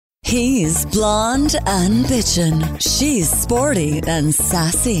He's blonde and bitchin'. She's sporty and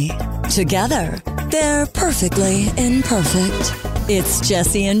sassy. Together, they're perfectly imperfect. It's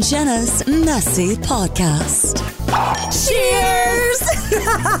Jesse and Jenna's Messy Podcast. Cheers!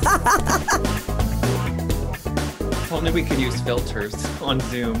 If only we could use filters on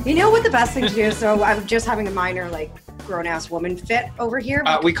Zoom. You know what the best thing to do? So I'm just having a minor, grown-ass woman fit over here.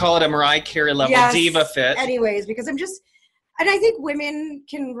 We call it a Mariah Carey level diva fit. Anyways, because and I think women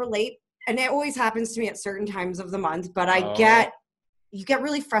can relate, and it always happens to me at certain times of the month, but you get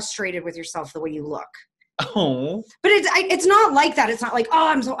really frustrated with yourself the way you look. Oh. But it's not like that. It's not like, oh,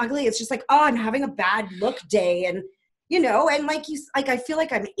 I'm so ugly. It's just like, oh, I'm having a bad look day. And, and I feel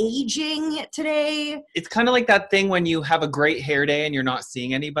like I'm aging today. It's kind of like that thing when you have a great hair day and you're not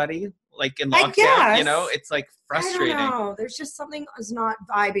seeing anybody, like in lockdown, it's like frustrating. I don't know. There's just something is not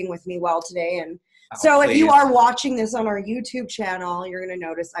vibing with me well today. And please. If you are watching this on our YouTube channel, you're going to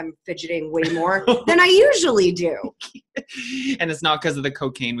notice I'm fidgeting way more than I usually do. And it's not because of the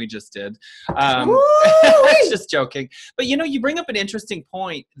cocaine we just did. Just joking. But you bring up an interesting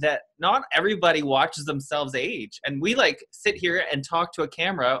point that not everybody watches themselves age. And we sit here and talk to a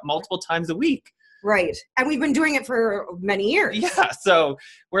camera multiple times a week. Right. And we've been doing it for many years. Yeah. So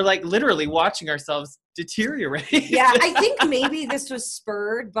we're literally watching ourselves deteriorate. Yeah. I think maybe this was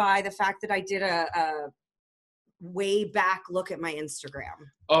spurred by the fact that I did a way back look at my Instagram.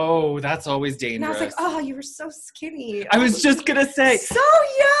 Oh, that's always dangerous. And I was like, oh, you were so skinny. I was just going to say. So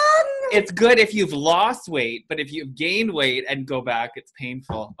young. It's good if you've lost weight, but if you've gained weight and go back, it's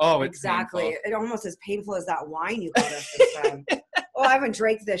painful. Oh, it's exactly. Painful. It's almost as painful as that wine you got us this time. Oh, I haven't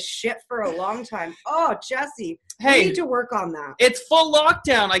drank this shit for a long time. Oh, Jesse, we need to work on that. It's full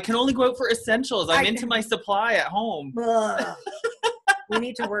lockdown. I can only go out for essentials. I'm into my supply at home. We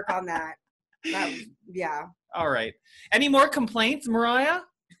need to work on that. Yeah. All right. Any more complaints, Mariah?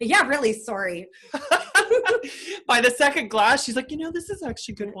 Yeah, really. Sorry. By the second glass, she's like, this is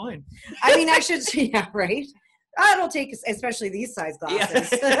actually good wine. I mean, I should, yeah, right? It'll take, especially these size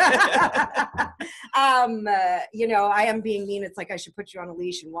glasses. Yeah. I am being mean. It's like I should put you on a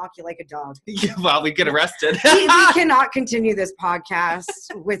leash and walk you like a dog. Yeah, well, we get arrested. we cannot continue this podcast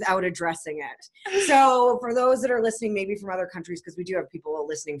without addressing it. So for those that are listening, maybe from other countries, because we do have people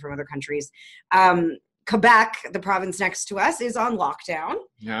listening from other countries, Quebec, the province next to us, is on lockdown.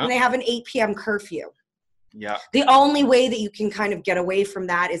 Yeah. And they have an 8 p.m. curfew. Yeah. The only way that you can kind of get away from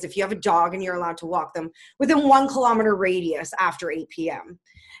that is if you have a dog and you're allowed to walk them within 1 kilometer radius after 8 p.m.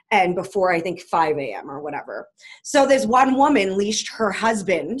 and before, I think, 5 a.m. or whatever. So this one woman leashed her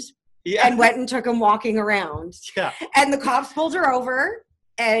husband and went and took him walking around. Yeah. And the cops pulled her over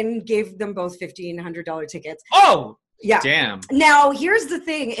and gave them both $1,500 tickets. Oh! Yeah. Damn. Now, here's the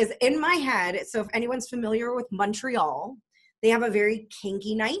thing is in my head, so if anyone's familiar with Montreal, they have a very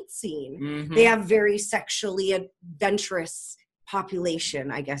kinky night scene. Mm-hmm. They have very sexually adventurous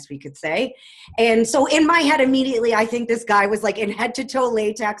population, I guess we could say. And so in my head, immediately, I think this guy was in head to toe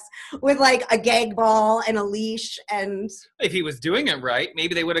latex with a gag ball and a leash. And if he was doing it right,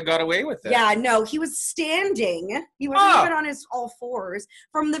 maybe they would have got away with it. Yeah, no, he was standing. He wasn't even on his all fours.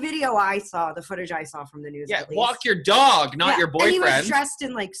 From the video I saw, the footage I saw from the news. Yeah, walk your dog, not your boyfriend. And he was dressed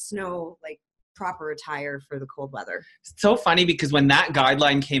in snow, proper attire for the cold weather. It's so funny because when that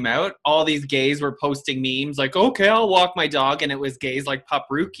guideline came out, all these gays were posting memes okay, I'll walk my dog, and it was gays like Pup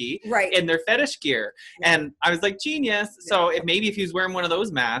Rookie in their fetish gear. Yeah. And I was like, genius. Yeah. So if he was wearing one of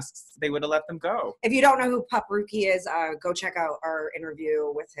those masks, they would have let them go. If you don't know who Pup Rookie is, go check out our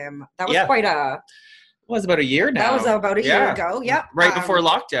interview with him. That was quite a... It was about a year now. That was about a year ago. Yep. Right before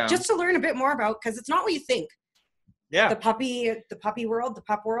lockdown. Just to learn a bit more about, because it's not what you think. Yeah. The puppy world, the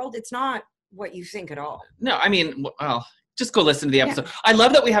pup world, it's not what you think at all. No, I mean, well, just go listen to the episode. Yeah. I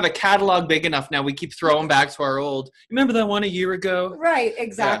love that we have a catalog big enough now. We keep throwing back to our old, remember that one a year ago? Right,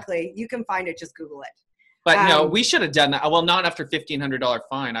 exactly. Yeah. You can find it, just Google it. But no, we should have done that. Well, not after $1,500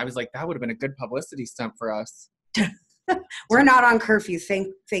 fine. I was like, that would have been a good publicity stunt for us. We're not on curfew,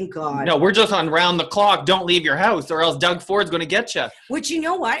 thank God. No, we're just on round the clock. Don't leave your house or else Doug Ford's going to get you. Which, you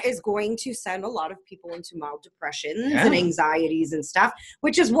know what, is going to send a lot of people into mild depressions and anxieties and stuff,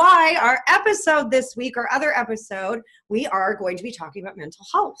 which is why our episode this week, our other episode, we are going to be talking about mental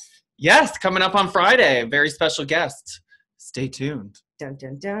health. Yes, coming up on Friday. A very special guest. Stay tuned. Dun,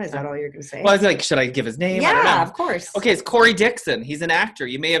 dun, dun. Is that all you're going to say? Well, I was like, should I give his name? Yeah, of course. Okay, it's Corey Dixon. He's an actor.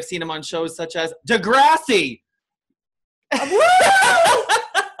 You may have seen him on shows such as Degrassi.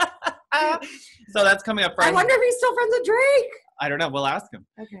 So that's coming up Friday. I wonder if he's still friends with Drake. I don't know. We'll ask him.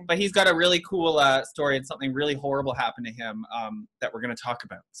 Okay. But he's got a really cool story and something really horrible happened to him that we're going to talk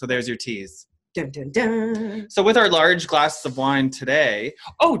about. So there's your tease. Dun, dun, dun. So with our large glasses of wine today,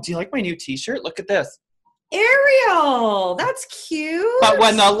 oh, do you like my new t-shirt? Look at this. Ariel, that's cute. But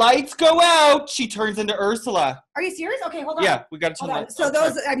when the lights go out, she turns into Ursula. Are you serious? Okay, hold on. Yeah, we got to turn Hold the on. So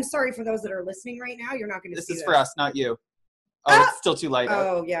those, I'm sorry for those that are listening right now. You're not going to see this. This is for us, not you. Oh, it's still too light out.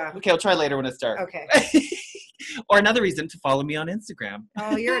 Oh, yeah. Okay, I'll try later when it's dark. Okay. Or another reason to follow me on Instagram.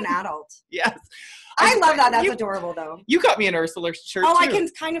 Oh, you're an adult. Yes. I love that. That's adorable, though. You got me an Ursula shirt, Oh, too. I can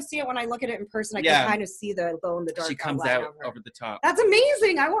kind of see it when I look at it in person. I can kind of see the glow in the dark. She comes out over the top. That's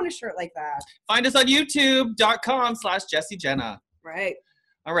amazing. I want a shirt like that. Find us on youtube.com/JessieJenna. Right.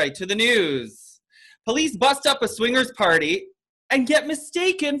 All right, to the news. Police bust up a swingers party and get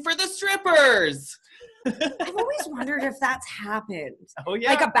mistaken for the strippers. I've always wondered if that's happened. Oh, yeah.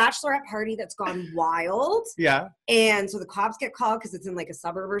 Like a bachelorette party that's gone wild. Yeah. And so the cops get called because it's in like a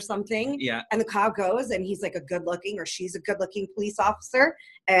suburb or something. Yeah. And the cop goes and he's like a good looking or she's a good looking police officer.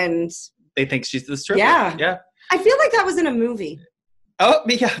 And they think she's the stripper. Yeah. Yeah. I feel like that was in a movie. Oh,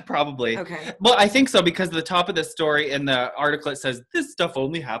 yeah, probably. Okay. Well, I think so because the top of the story in the article, it says, this stuff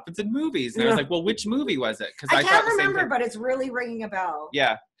only happens in movies. And I was like, well, which movie was it? Because I can't remember, but it's really ringing a bell.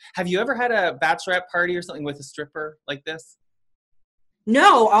 Yeah. Have you ever had a bachelorette party or something with a stripper like this?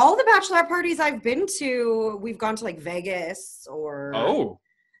 No, all the bachelorette parties I've been to, we've gone to like Vegas or... Oh.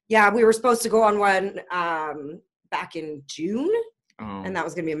 Yeah, we were supposed to go on one back in June. Oh. And that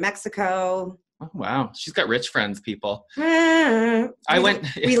was going to be in Mexico. Oh, wow. She's got rich friends, people. We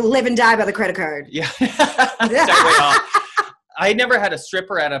live and die by the credit card. Yeah. I never had a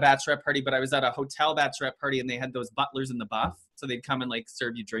stripper at a bachelorette party, but I was at a hotel bachelorette party and they had those butlers in the buff. So they'd come and like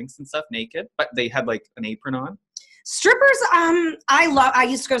serve you drinks and stuff naked, but they had like an apron on. Strippers, I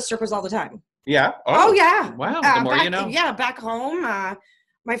used to go to strippers all the time. Yeah. Oh yeah. Wow. The more you know. Yeah. Back home,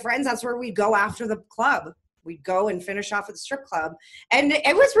 my friends, that's where we'd go after the club. We'd go and finish off at the strip club. And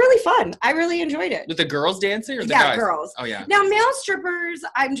it was really fun. I really enjoyed it. With the girls dancing or the guys? Yeah, girls. Oh, yeah. Now, male strippers,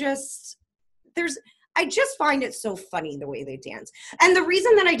 I just find it so funny the way they dance. And the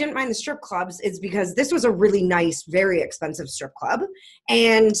reason that I didn't mind the strip clubs is because this was a really nice, very expensive strip club.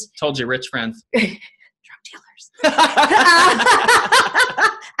 And told you, rich friends. Drug dealers.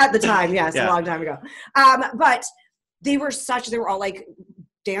 At the time, yes, yeah. A long time ago. But they were all like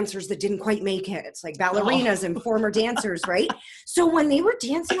dancers that didn't quite make it. It's like ballerinas and former dancers, right? So when they were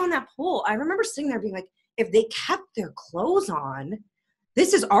dancing on that pole, I remember sitting there being like, if they kept their clothes on,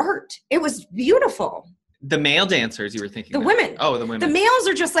 this is art. It was beautiful. The male dancers you were thinking about. Women. Oh, the women. The males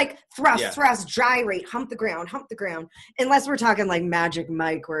are just like thrust, gyrate, hump the ground. Unless we're talking like Magic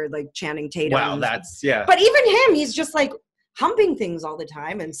Mike or like Channing Tatum. Wow, that's, yeah. But even him, he's just like humping things all the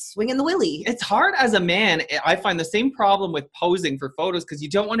time and swinging the willy. It's hard as a man. I find the same problem with posing for photos because you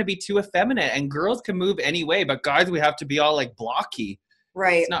don't want to be too effeminate and girls can move any way, but guys, we have to be all like blocky.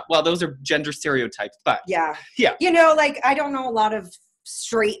 Right. It's not, well, those are gender stereotypes, but yeah. You know, like I don't know a lot of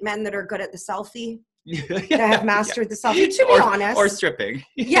straight men that are good at the selfie. That have mastered the selfie, to be honest. Or stripping.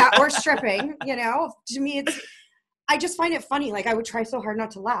 Yeah, or stripping, you know. To me, I just find it funny. Like I would try so hard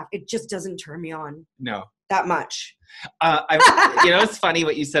not to laugh. It just doesn't turn me on. No. That much. It's funny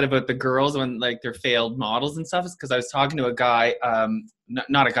what you said about the girls when like they're failed models and stuff is because I was talking to a guy,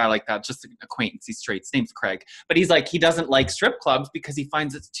 not a guy like that, just an acquaintance. He's straight. His name's Craig. But he's like, he doesn't like strip clubs because he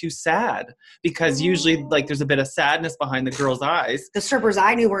finds it's too sad. Because usually like there's a bit of sadness behind the girl's eyes. The strippers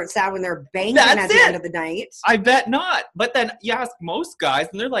I knew weren't sad when they're banging at the end of the night. I bet not. But then you ask most guys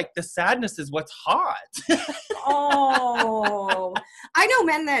and they're like, the sadness is what's hot. Oh, I know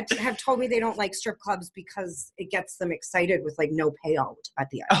men that have told me they don't like strip clubs because it gets them excited with like no payout at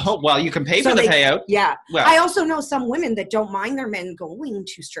the end. Oh, well, you can pay for the payout. Yeah. Well, I also know some women that don't mind their men going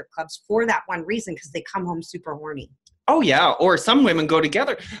to strip clubs for that one reason because they come home super horny. Oh, yeah. Or some women go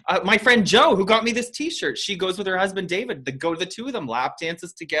together. My friend Jo, who got me this t-shirt, she goes with her husband, David. They go to the two of them, lap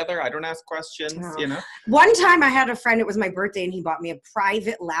dances together. I don't ask questions, you know. One time I had a friend, it was my birthday, and he bought me a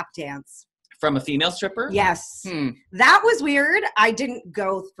private lap dance. From a female stripper? Yes. That was weird. I didn't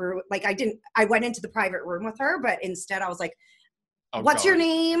go through, I went into the private room with her, but instead I was like, what's your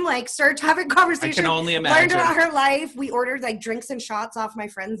name? Like, start having conversation. I can only imagine. Learned about her life. We ordered like drinks and shots off my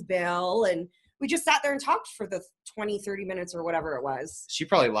friend's bill. And we just sat there and talked for the 20, 30 minutes or whatever it was. She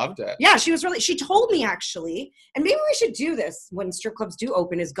probably loved it. Yeah, she told me actually, and maybe we should do this when strip clubs do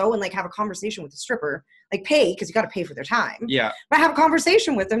open, is go and like have a conversation with the stripper, like pay, because you got to pay for their time. Yeah. But have a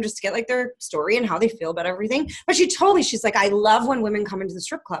conversation with them just to get like their story and how they feel about everything. But she told me, she's like, I love when women come into the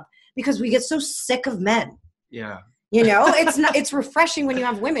strip club because we get so sick of men. Yeah. You know, it's refreshing when you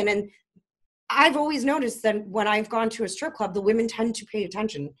have women. And I've always noticed that when I've gone to a strip club, the women tend to pay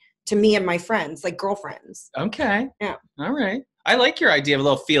attention to me and my friends, like girlfriends. Okay. Yeah. All right. I like your idea of a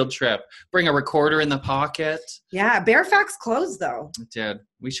little field trip. Bring a recorder in the pocket. Yeah, Fairfax closed though. It did.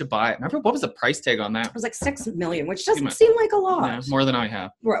 We should buy it. Remember, what was the price tag on that? It was like $6 million, which doesn't seem like a lot. Yeah, more than I have.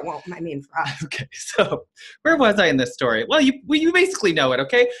 Right, well, I mean, for us. Okay, so where was I in this story? Well, you basically know it,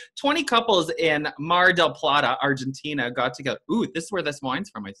 okay? 20 couples in Mar del Plata, Argentina, got together. Ooh, this is where this wine's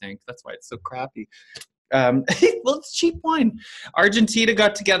from, I think. That's why it's so crappy. Well, it's cheap wine. Argentina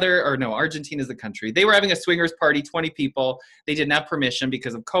got together, or no, Argentina is the country. They were having a swingers party, 20 people. They didn't have permission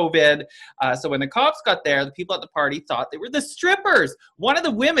because of COVID. So when the cops got there, the people at the party thought they were the strippers. One of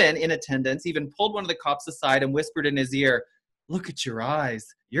the women in attendance even pulled one of the cops aside and whispered in his ear, "Look at your eyes.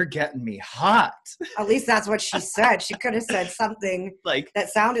 You're getting me hot." At least that's what she said. She could have said something like that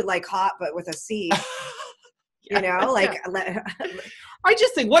sounded like hot, but with a C. You know, like I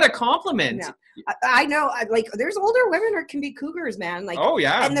just think what a compliment. No. I know, like there's older women who can be cougars, man. Like, oh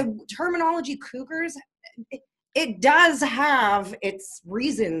yeah, and the terminology cougars, it does have its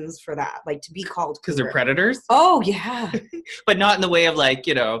reasons for that, like to be called because they're predators. Oh yeah, but not in the way of like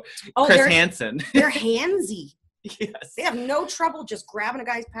Chris Hansen. They're handsy. Yes. They have no trouble just grabbing a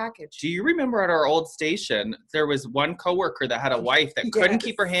guy's package. Do you remember at our old station, there was one coworker that had a wife that couldn't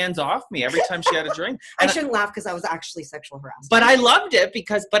keep her hands off me every time she had a drink? I shouldn't laugh because I was actually sexual harassed. But I loved it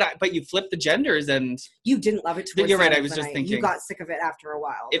because, but you flipped the genders and... You didn't love it towards You're right, I was just thinking. You got sick of it after a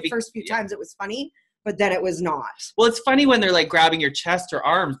while. The first few times it was funny, but then it was not. Well, it's funny when they're like grabbing your chest or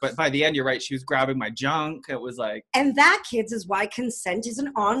arms, but by the end, you're right, she was grabbing my junk. It was like... And that, kids, is why consent is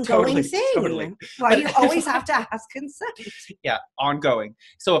an ongoing thing. Totally. Why you always have to ask consent. Yeah, ongoing.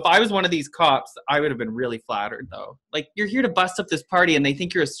 So if I was one of these cops, I would have been really flattered, though. Like, you're here to bust up this party and they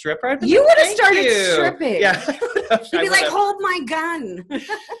think you're a stripper? You would have started stripping. Yeah. You'd be like, hold my gun.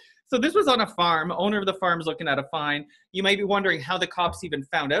 So this was on a farm. Owner of the farm is looking at a fine. You might be wondering how the cops even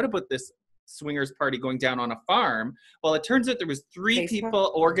found out about this swingers party going down on a farm. Well, it turns out there was 3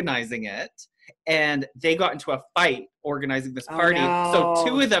 people organizing it, and they got into a fight organizing this party. No. So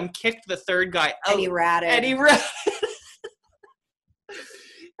 2 of them kicked the third guy out. And he ratted.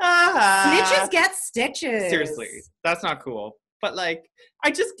 Snitches get stitches. Seriously, that's not cool. But like,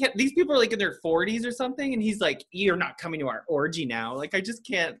 I just can't. These people are like in their 40s or something, and he's like, "You're not coming to our orgy now." Like, I just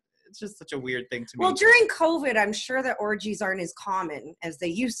can't. It's just such a weird thing to me. Well, during COVID, I'm sure that orgies aren't as common as they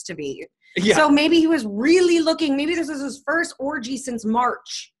used to be. Yeah. So maybe he was really looking. Maybe this was his first orgy since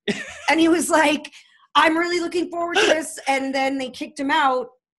March, and he was like, "I'm really looking forward to this." And then they kicked him out.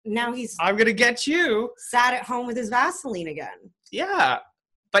 Now I'm gonna get you. Sat at home with his Vaseline again. Yeah.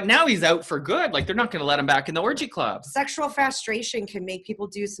 But now he's out for good. Like, they're not going to let him back in the orgy club. Sexual frustration can make people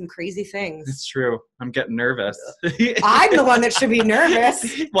do some crazy things. It's true. I'm getting nervous. I'm the one that should be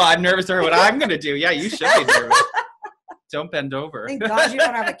nervous. Well, I'm nervous for what I'm going to do. Yeah, you should be nervous. Don't bend over. Thank God you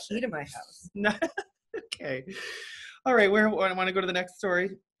don't have a key to my house. No. Okay. All right. I want to go to the next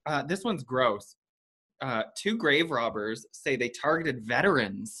story. This one's gross. 2 grave robbers say they targeted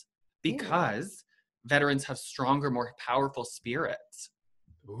veterans because veterans have stronger, more powerful spirits.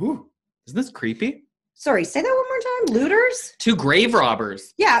 Ooh, isn't this creepy? Sorry, say that one more time. Looters? 2 grave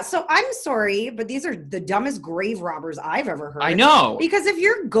robbers. Yeah, so I'm sorry, but these are the dumbest grave robbers I've ever heard. I know. Because if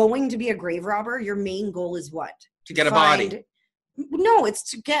you're going to be a grave robber, your main goal is what? To get a body. No, it's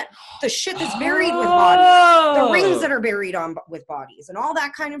to get the shit that's buried with bodies. The rings that are buried with bodies and all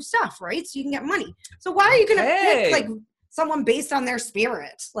that kind of stuff, right? So you can get money. So why are you going to pick like someone based on their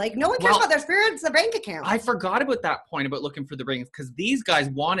spirit? Like, no one cares about their spirit. It's the bank account. I forgot about that point about looking for the rings because these guys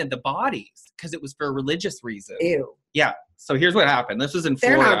wanted the bodies because it was for a religious reason. Ew. Yeah. So here's what happened. This was in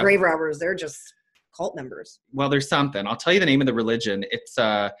Florida. They're not grave robbers. They're just cult members. Well, there's something. I'll tell you the name of the religion. It's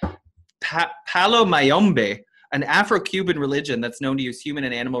Palo Mayombe, an Afro-Cuban religion that's known to use human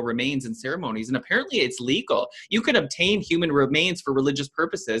and animal remains in ceremonies. And apparently it's legal. You can obtain human remains for religious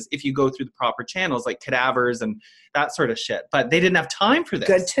purposes if you go through the proper channels like cadavers and that sort of shit. But they didn't have time for this.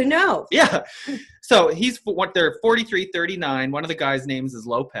 Good to know. Yeah. So they're 43, 39. One of the guys' names is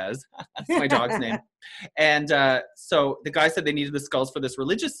Lopez. That's my dog's name. And so the guy said they needed the skulls for this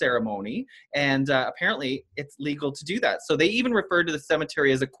religious ceremony. And apparently it's legal to do that. So they even referred to the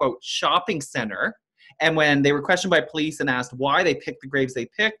cemetery as a, quote, shopping center. And when they were questioned by police and asked why they picked the graves they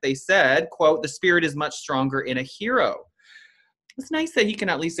picked, they said, quote, the spirit is much stronger in a hero. It's nice that he can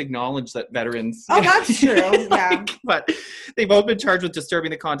at least acknowledge that veterans. Oh, that's true. Yeah. But they've both been charged with disturbing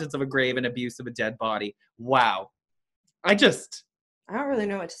the contents of a grave and abuse of a dead body. Wow. I don't really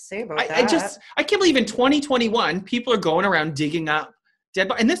know what to say about that. I can't believe in 2021, people are going around digging up dead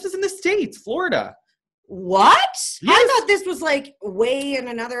bodies. And this is in the States, Florida. What? Yes. I thought this was like way in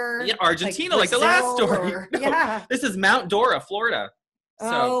another... Yeah, Argentina, like the last story. Yeah. This is Mount Dora, Florida.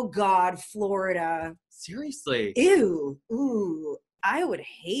 Oh God, Florida. Seriously. Ew. Ooh. I would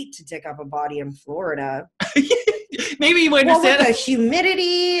hate to dig up a body in Florida. Maybe you understand. Well, with the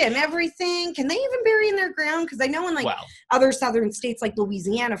humidity and everything, can they even bury in their ground? Because I know in other southern states, like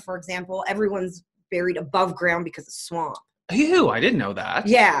Louisiana, for example, everyone's buried above ground because of swamp. Ew, I didn't know that.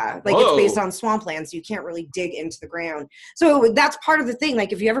 Yeah, like It's based on swampland, so you can't really dig into the ground. So that's part of the thing.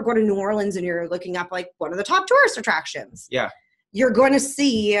 Like if you ever go to New Orleans and you're looking up like one of the top tourist attractions, you're going to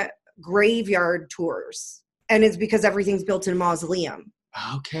see graveyard tours. And it's because everything's built in a mausoleum.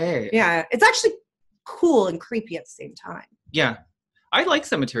 Okay. Yeah, it's actually cool and creepy at the same time. Yeah. I like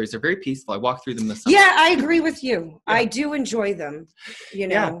cemeteries. They're very peaceful. I walk through them this summer. Yeah, I agree with you. I do enjoy them, you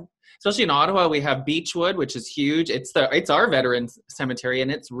know. Yeah. Especially in Ottawa, we have Beechwood, which is huge. It's our veterans cemetery,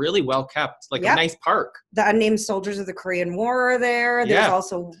 and it's really well kept, like a nice park. The unnamed soldiers of the Korean War are there. There's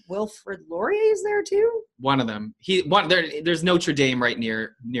also Wilfrid Laurier's there too. One of them. There's Notre Dame right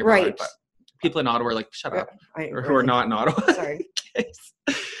nearby. Right. But people in Ottawa are like, shut up. Who are not in Ottawa. Sorry.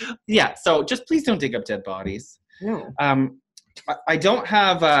 Yeah. So just please don't dig up dead bodies. No. I don't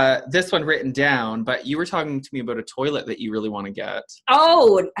have this one written down, but you were talking to me about a toilet that you really want to get.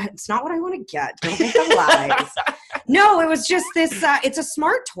 Oh, it's not what I want to get. Don't make up lies. No, it was just this. It's a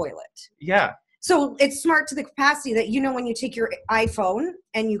smart toilet. Yeah. So it's smart to the capacity that, when you take your iPhone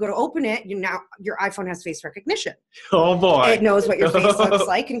and you go to open it, your iPhone has face recognition. Oh, boy. It knows what your face looks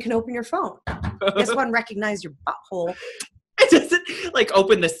like and can open your phone. This one recognized your butthole. Does it,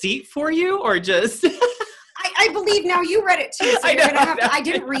 open the seat for you or just... I believe now you read it too. So I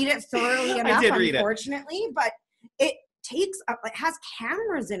didn't read it thoroughly enough, unfortunately, but it has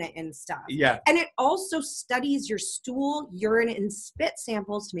cameras in it and stuff. Yeah. And it also studies your stool, urine, and spit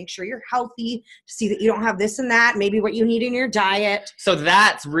samples to make sure you're healthy, to see that you don't have this and that, maybe what you need in your diet. So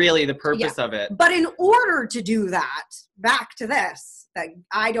that's really the purpose of it. But in order to do that, back to this, that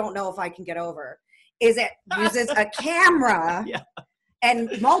I don't know if I can get over, is it uses a camera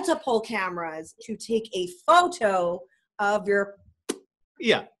and multiple cameras to take a photo of your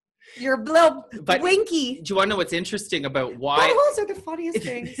little winky. Do you want to know what's interesting about why? Buttholes are the funniest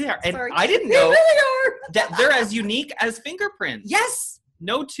things. And sorry. I didn't know that they're as unique as fingerprints. Yes.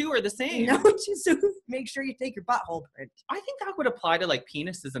 No two are the same. No two. So make sure you take your butthole print. I think that would apply to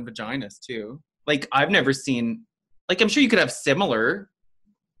penises and vaginas too. I've never seen. I'm sure you could have similar.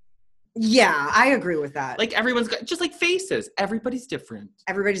 Yeah, I agree with that. Everyone's got just faces. Everybody's different.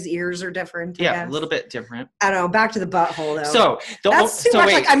 Everybody's ears are different. Yeah, a little bit different. I don't know. Back to the butthole though. So that's too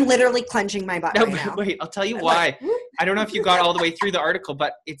much. I'm literally clenching my butt right now. Wait, I'll tell you why. I don't know if you got all the way through the article,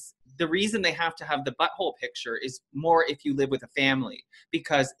 but it's the reason they have to have the butthole picture is more if you live with a family,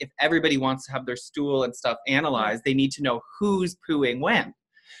 because if everybody wants to have their stool and stuff analyzed, they need to know who's pooing when.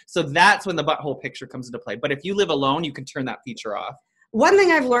 So that's when the butthole picture comes into play. But if you live alone, you can turn that feature off. One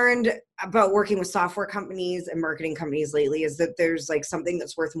thing I've learned about working with software companies and marketing companies lately is that there's something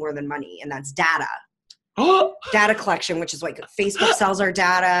that's worth more than money, and that's data. Data collection, which is Facebook sells our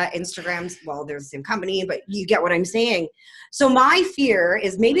data, Instagram's, they're the same company, but you get what I'm saying. So my fear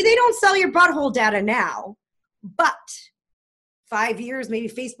is maybe they don't sell your butthole data now, but 5 years, maybe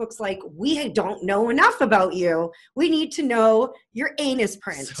Facebook's we don't know enough about you. We need to know your anus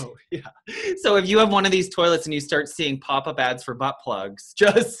print. So if you have one of these toilets and you start seeing pop-up ads for butt plugs,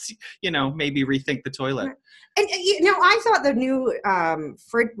 just, maybe rethink the toilet. And, I thought the new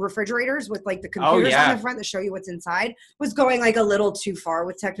refrigerators with the computers on the front that show you what's inside was going a little too far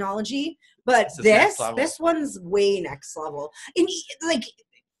with technology. But this one's way next level. And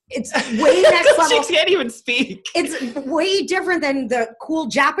it's way next level. She can't even speak. It's way different than the cool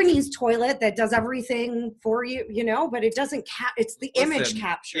Japanese toilet that does everything for you, but it doesn't it's the image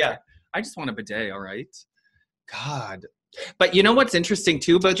capture. Yeah. I just want a bidet, all right? God. But you know what's interesting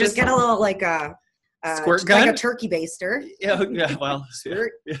too about just this? Get a little squirt gun? Like a turkey baster. Yeah, well.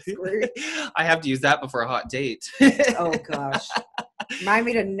 Squirt. I have to use that before a hot date. Oh, gosh. Remind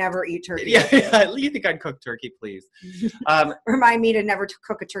me to never eat turkey. Yeah. You think I'd cook turkey, please? Remind me to never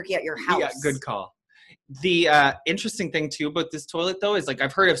cook a turkey at your house. Yeah, good call. The interesting thing, too, about this toilet, though, is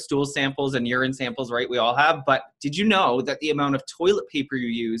I've heard of stool samples and urine samples, right? We all have. But did you know that the amount of toilet paper you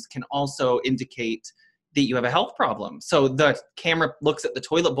use can also indicate that you have a health problem? So the camera looks at the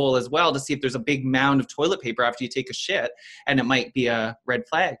toilet bowl as well to see if there's a big mound of toilet paper after you take a shit, and it might be a red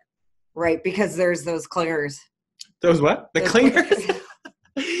flag. Right, because there's those clingers. Those what? The clingers?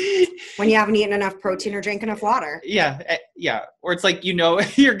 When you haven't eaten enough protein or drank enough water. Yeah. Or it's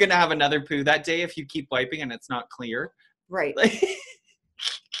you're going to have another poo that day if you keep wiping and it's not clear. Right.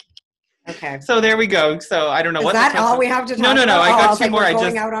 Okay. So there we go. So I don't know Is that all we have to talk about? No. I got two more.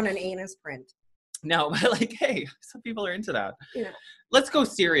 Going out on an anus print. No, but like, hey, some people are into that. Yeah. Let's go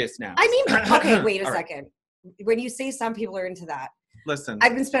serious now. I mean, okay, wait a All right. second. When you say some people are into that, Listen.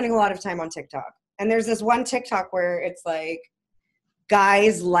 I've been spending a lot of time on TikTok. And there's this one TikTok where it's like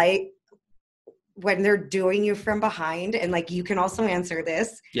guys like when they're doing you from behind, and like you can also answer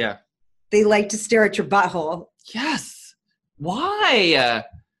this. Yeah. They like to stare at your butthole. Yes. Why?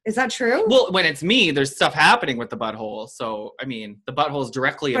 Is that true? Well, when it's me, there's stuff happening with the butthole. So, I mean, the butthole is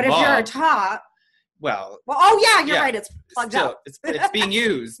directly but involved. if you're a top, well, oh yeah, you're right. It's plugged still, up. it's being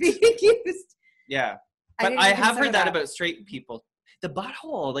used. Being used. Yeah. I But didn't I even have consider heard that about straight people. The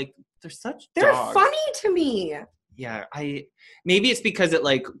butthole, like, they're dogs. funny to me. Yeah, maybe it's because it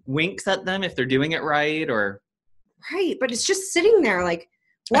like winks at them if they're doing it right, or right. But it's just sitting there. Like,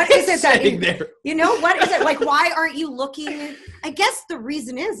 what is it that you know? What is it like? Why aren't you looking? I guess the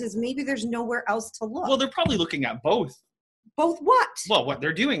reason is maybe there's nowhere else to look. Well, they're probably looking at both. Both what? Well, what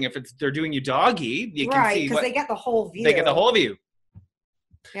they're doing. If they're doing you doggy, you can see because they get the whole view. They get the whole view.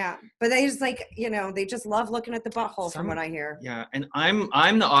 Yeah, but they just like, they just love looking at the butthole from what I hear. Yeah, and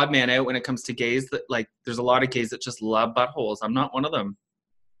I'm the odd man out when it comes to gays. That like, there's a lot of gays that just love buttholes. I'm not one of them.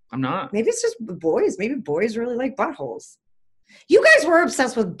 I'm not. Maybe it's just boys. Maybe boys really like buttholes. You guys were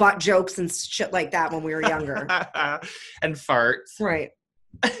obsessed with butt jokes and shit like that when we were younger. And farts. Right.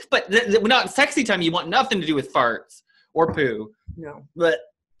 But not sexy time. You want nothing to do with farts or poo. No. But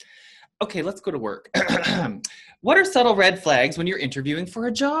okay, let's go to work. What are subtle red flags when you're interviewing for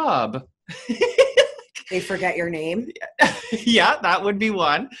a job? They forget your name. Yeah, that would be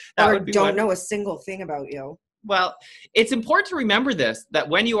one. That or would be don't one. know a single thing about you. Well, it's important to remember this, that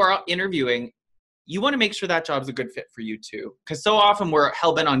when you are interviewing, you want to make sure that job's a good fit for you too. Because so often we're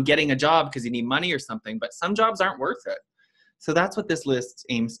hell-bent on getting a job because you need money or something, but some jobs aren't worth it. So that's what this list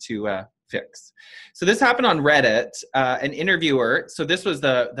aims to fix. So this happened on Reddit. An interviewer, so this was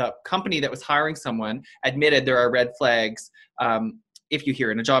the company that was hiring someone, admitted there are red flags if you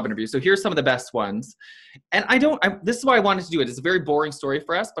hear in a job interview. So here's some of the best ones. And this is why I wanted to do it. It's a very boring story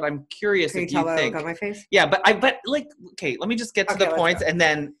for us, but I'm curious Can if you tell you that think. on my face? Yeah, but okay, let me just get to the points and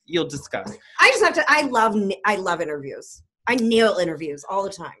then you'll discuss. I just have to, I love interviews. I nail interviews all the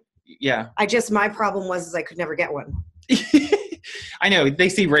time. Yeah. My problem was I could never get one. I know. They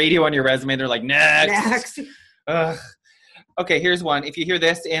see radio on your resume. They're like, next. Next. Okay, here's one. If you hear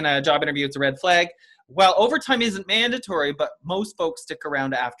this in a job interview, it's a red flag. Well, overtime isn't mandatory, but most folks stick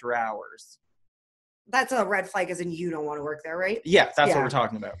around after hours. That's a red flag, as in you don't want to work there, right? Yeah, that's what we're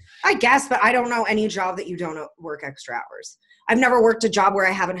talking about. I guess, but I don't know any job that you don't work extra hours. I've never worked a job where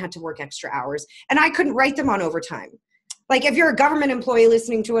I haven't had to work extra hours, and I couldn't write them on overtime. Like, if you're a government employee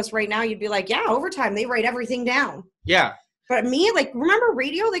listening to us right now, you'd be like, yeah, overtime, they write everything down. Yeah. But me, like, remember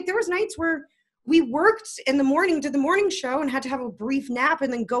radio? Like, there was nights where we worked in the morning, did the morning show, and had to have a brief nap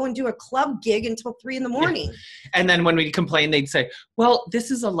and then go and do a club gig until 3 a.m. Yeah. And then when we complain, they'd say, well,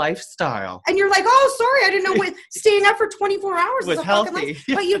 this is a lifestyle. And you're like, oh, sorry, I didn't know staying up for 24 hours was is a healthy. fucking life.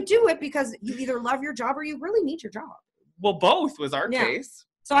 But you do it because you either love your job or you really need your job. Well, both was our case.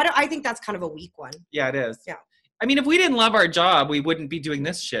 So I think that's kind of a weak one. Yeah, it is. Yeah. I mean, if we didn't love our job, we wouldn't be doing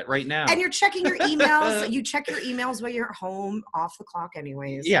this shit right now. And you're checking your emails. You check your emails while you're home, off the clock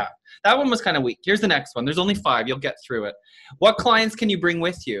anyways. Yeah, that one was kind of weak. Here's the next one. There's only 5. You'll get through it. What clients can you bring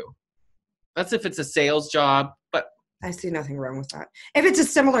with you? That's if it's a sales job, but... I see nothing wrong with that. If it's a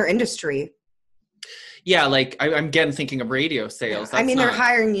similar industry. Yeah, like I'm again thinking of radio sales. Yeah. I mean, they're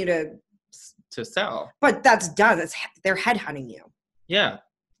hiring you to sell. But that's done. They're headhunting you. Yeah.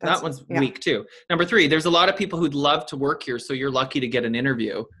 That one's weak too. Number 3, there's a lot of people who'd love to work here, so you're lucky to get an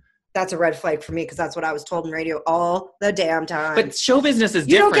interview. That's a red flag for me because that's what I was told in radio all the damn time. But show business is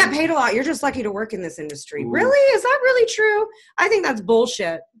different. You don't get paid a lot. You're just lucky to work in this industry. Ooh. Really? Is that really true? I think that's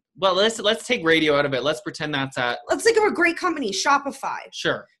bullshit. Well, let's take radio out of it. Let's pretend that's at... Let's think of a great company, Shopify.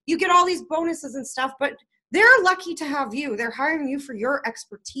 Sure. You get all these bonuses and stuff, but they're lucky to have you. They're hiring you for your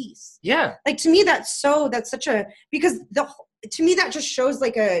expertise. Yeah. Like, to me, that's such a... Because to me, that just shows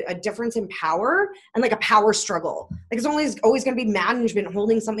like a difference in power and like a power struggle. Like, it's always going to be management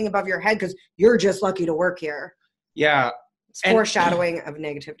holding something above your head because you're just lucky to work here. Yeah. It's foreshadowing of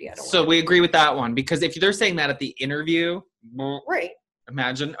negativity. So we agree with that one because if they're saying that at the interview, right?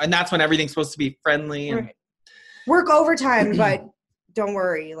 Imagine, and that's when everything's supposed to be friendly and right. Work overtime, but don't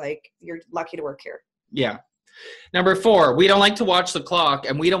worry, like you're lucky to work here. Yeah. Number 4, we don't like to watch the clock,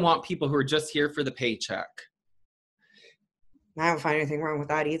 and we don't want people who are just here for the paycheck. I don't find anything wrong with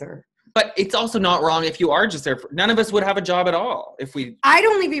that either. But it's also not wrong if you are just there. None of us would have a job at all if we... I'd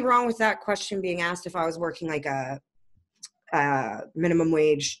only be wrong with that question being asked if I was working like a minimum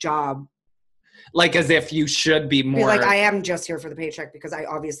wage job. Like as if you should be more. Like, I am just here for the paycheck because I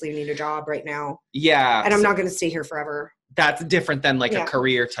obviously need a job right now. Yeah. And I'm not going to stay here forever. That's different than like a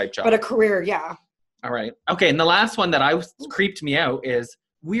career type job. But a career, yeah. All right. Okay. And the last one that creeped me out is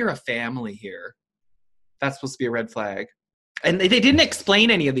we're a family here. That's supposed to be a red flag. And they didn't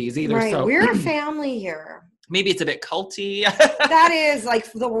explain any of these either. Right. So we're a family here. Maybe it's a bit culty. That is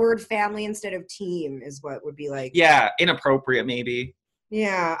like the word family instead of team is what would be like. Yeah. Inappropriate maybe.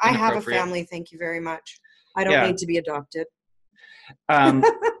 Yeah. I have a family. Thank you very much. I don't need to be adopted.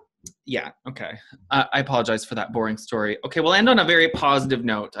 Yeah. Okay. I apologize for that boring story. Okay. We'll end on a very positive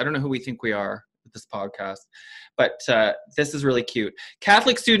note. I don't know who we think we are with this podcast, but this is really cute.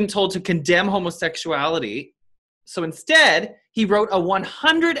 Catholic student told to condemn homosexuality. So instead, he wrote a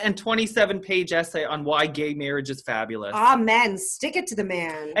 127-page essay on why gay marriage is fabulous. Amen. Stick it to the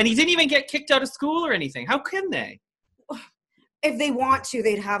man. And he didn't even get kicked out of school or anything. How can they? If they want to,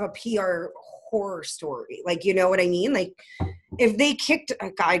 they'd have a PR horror story. Like, you know what I mean? Like, if they kicked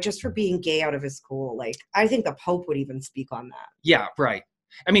a guy just for being gay out of his school, like, I think the Pope would even speak on that. Yeah, right.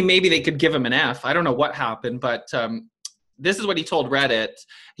 I mean, maybe they could give him an F. I don't know what happened, but this is what he told Reddit.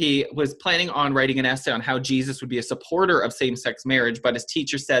 He was planning on writing an essay on how Jesus would be a supporter of same-sex marriage, but his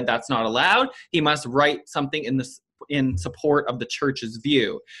teacher said that's not allowed. He must write something in support of the church's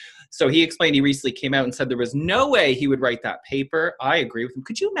view. So he explained he recently came out and said there was no way he would write that paper. I agree with him.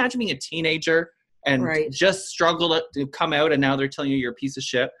 Could you imagine being a teenager and just struggle to come out and now they're telling you you're a piece of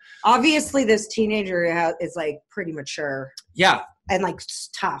shit? Obviously, this teenager is like pretty mature. Yeah. And like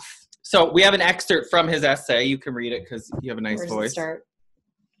tough. So we have an excerpt from his essay. You can read it because you have a nice voice.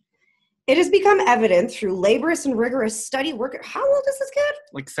 It has become evident through laborious and rigorous study work. How old is this kid?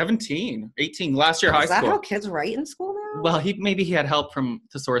 Like 17, 18, last year high school. Is that how kids write in school now? Well, maybe he had help from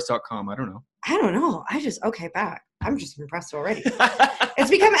thesaurus.com. I don't know. Back. I'm just impressed already. It's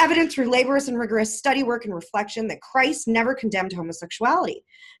become evident through laborious and rigorous study work and reflection that Christ never condemned homosexuality.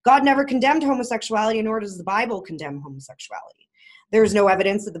 God never condemned homosexuality, nor does the Bible condemn homosexuality. There is no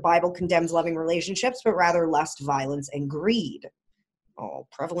evidence that the Bible condemns loving relationships, but rather lust, violence, and greed. All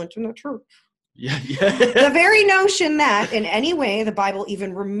prevalent in the church. Yeah. The very notion that in any way the Bible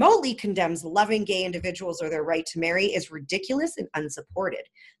even remotely condemns loving gay individuals or their right to marry is ridiculous and unsupported.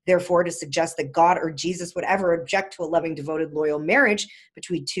 Therefore, to suggest that God or Jesus would ever object to a loving, devoted, loyal marriage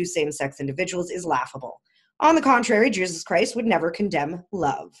between two same-sex individuals is laughable. On the contrary, Jesus Christ would never condemn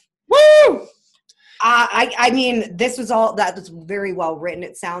love. Woo! I mean, that was very well written.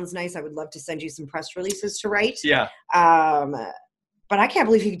 It sounds nice. I would love to send you some press releases to write. Yeah. But I can't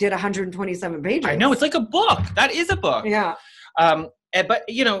believe he did 127 pages. I know, it's like a book. That is a book. Yeah. But,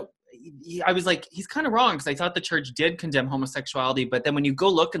 you know, I was like, he's kind of wrong because I thought the church did condemn homosexuality. But then when you go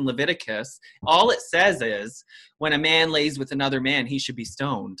look in Leviticus, all it says is when a man lays with another man, he should be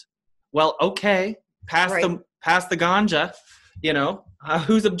stoned. Well, okay, pass the ganja, you know.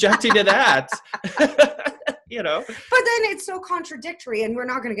 Who's objecting to that? You know. But then it's so contradictory, and we're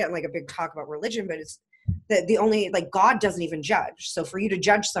not going to get in like a big talk about religion, but it's the only, like, God doesn't even judge. So for you to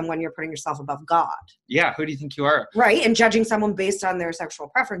judge someone, you're putting yourself above God. Yeah, who do you think you are? Right, and judging someone based on their sexual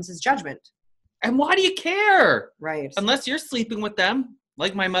preference is judgment. And why do you care? Right. Unless you're sleeping with them,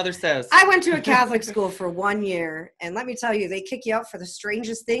 like my mother says. I went to a Catholic school for 1 year, and let me tell you, they kick you out for the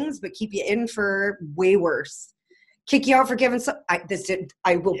strangest things, but keep you in for way worse. Kick you out for giving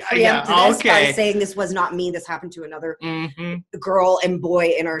I will preempt this by saying this was not me. This happened to another girl and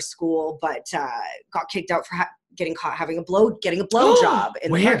boy in our school, but got kicked out for getting caught getting a blowjob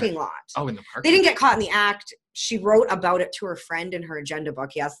in the parking lot. Oh, in the parking lot. They didn't get caught in the act. She wrote about it to her friend in her agenda book.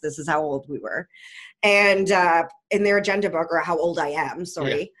 Yes, this is how old we were. And in their agenda book, or how old I am,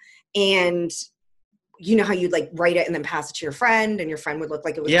 sorry. Yeah. And you know how you'd like write it and then pass it to your friend, and your friend would look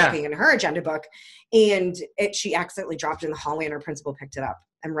like it was looking in her agenda book. And she accidentally dropped it in the hallway, and her principal picked it up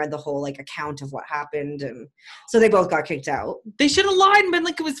and read the whole like account of what happened. And so they both got kicked out. They should have lied and been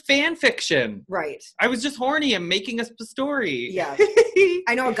like it was fan fiction. Right. I was just horny and making us a story. Yeah.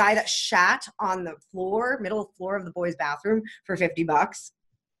 I know a guy that shat on the middle floor of the boys' bathroom for $50.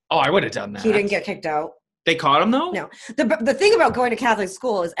 Oh, I would have done that. He didn't get kicked out. They caught him though? No. The thing about going to Catholic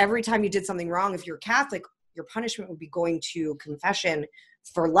school is every time you did something wrong, if you're Catholic, your punishment would be going to confession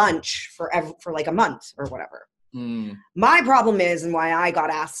for lunch for like a month or whatever. My problem is, and why I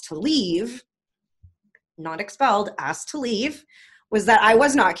got asked to leave, not expelled, asked to leave, was that I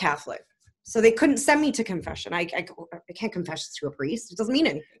was not Catholic. So they couldn't send me to confession. I can't confess to a priest. It doesn't mean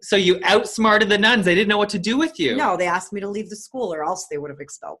anything. So you outsmarted the nuns. They didn't know what to do with you. No, they asked me to leave the school or else they would have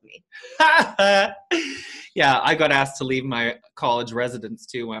expelled me. Yeah, I got asked to leave my college residence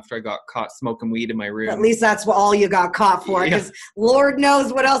too after I got caught smoking weed in my room. At least that's all you got caught for, because Lord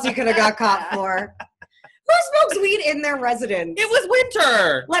knows what else you could have got caught for. Who smokes weed in their residence? It was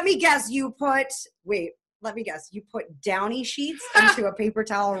winter. Let me guess, you put Downy sheets into a paper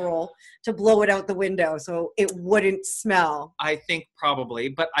towel roll to blow it out the window so it wouldn't smell. I think probably,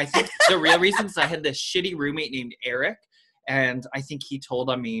 but I think the real reason is I had this shitty roommate named Eric, and I think he told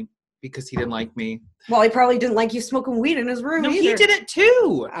on me because he didn't like me. Well, he probably didn't like you smoking weed in his room either. He did it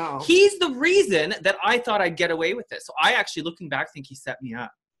too. Oh. He's the reason that I thought I'd get away with it. So I actually, looking back, think he set me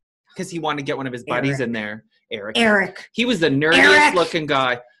up because he wanted to get one of his buddies in there. Eric. He was the nerdiest looking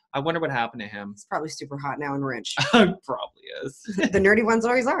guy. I wonder what happened to him. He's probably super hot now and rich. Probably is. The nerdy ones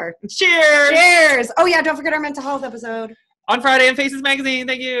always are. Cheers! Cheers! Oh yeah, don't forget our mental health episode. On Friday in Faces Magazine.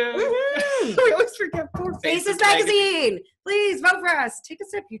 Thank you. We always forget Faces Magazine. Please vote for us. Take a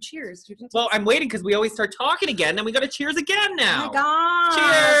sip. You cheers. Well, I'm waiting because we always start talking again. Then we got to cheers again now. Oh my God.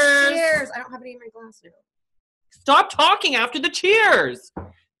 Cheers! Cheers! I don't have any in my glass now. Stop talking after the cheers.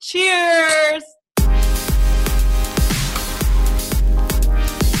 Cheers!